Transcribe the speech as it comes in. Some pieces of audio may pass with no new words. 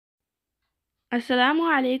Assalamu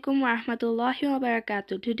alaikum wa rahmatullahi wa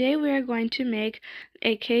barakatuh. Today we are going to make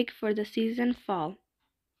a cake for the season fall.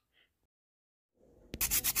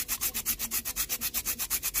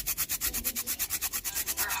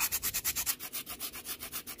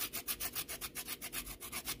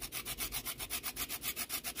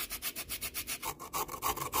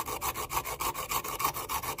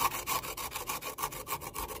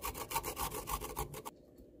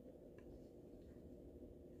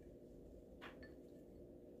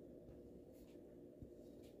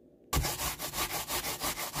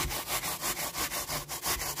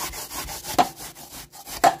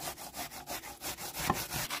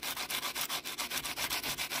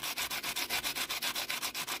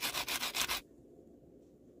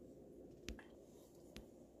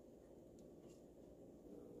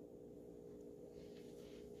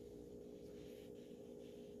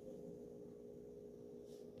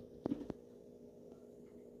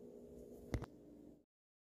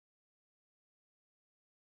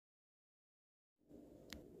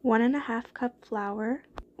 One and a half cup flour,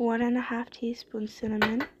 1.5 teaspoons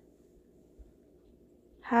cinnamon,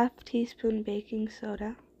 half teaspoon baking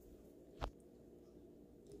soda,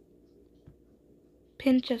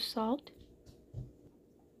 pinch of salt.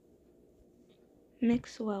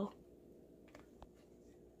 Mix well.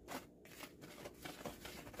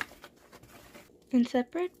 In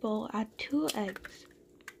separate bowl, add 2 eggs.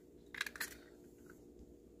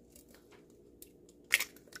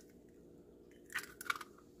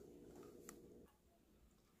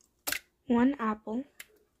 One apple,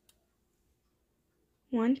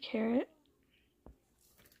 1 carrot,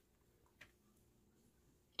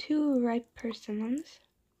 2 ripe persimmons,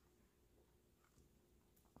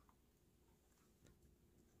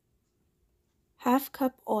 half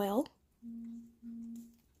cup oil,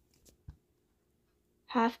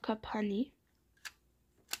 half cup honey.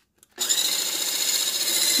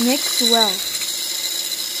 Mix well.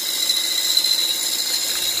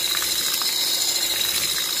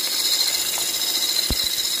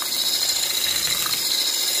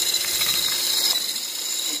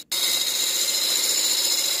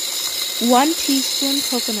 One teaspoon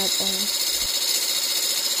coconut oil.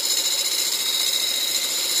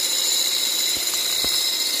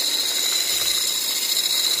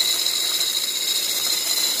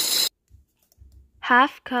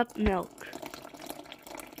 Half cup milk.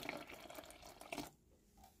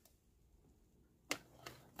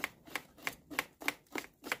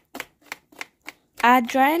 Add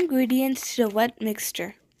dry ingredients to the wet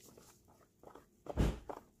mixture.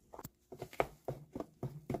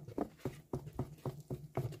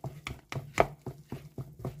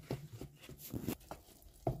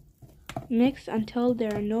 Mix until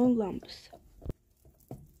there are no lumps.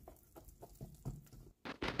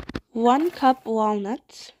 1 cup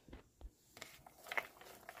walnuts.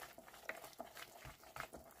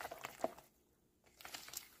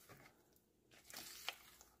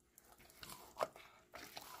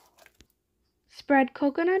 Spread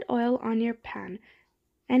coconut oil on your pan.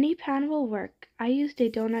 Any pan will work. I used a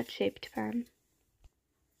donut-shaped pan.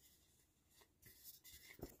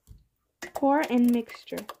 Pour in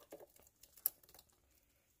mixture.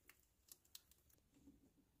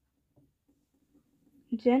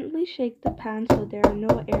 Gently shake the pan so there are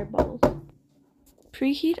no air bubbles.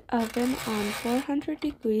 Preheat oven on 400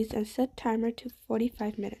 degrees and set timer to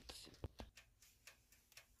 45 minutes.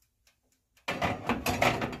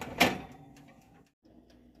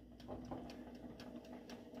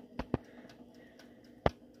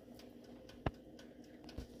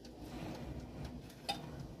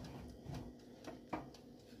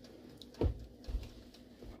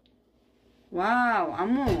 Wow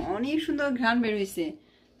আম্মু অনেক সুন্দর ঘ্রাণ বের হইছে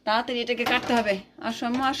তাড়াতাড়ি এটাকে কাটতে হবে আসো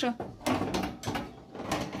আম্মু আসো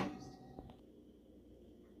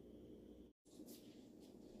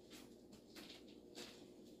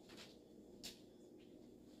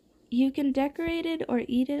You can decorate it or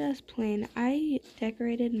eat it as plain. I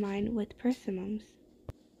decorated mine with persimmons.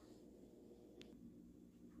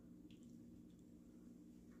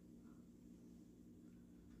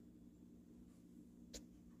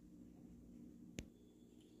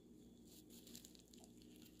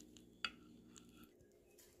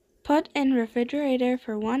 Put in refrigerator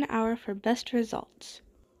for 1 hour for best results.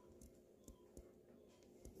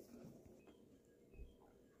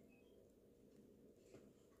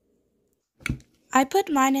 I put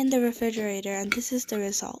mine in the refrigerator and this is the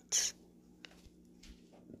results.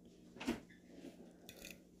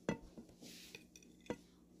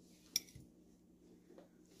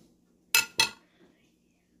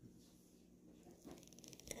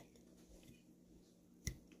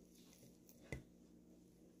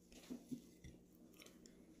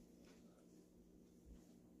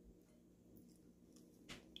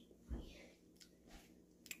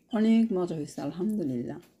 অনেক মজা হয়েছে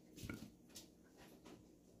আলহামদুলিল্লাহ।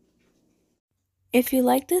 If you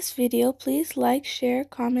like this video, please like, share,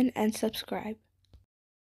 comment, and subscribe.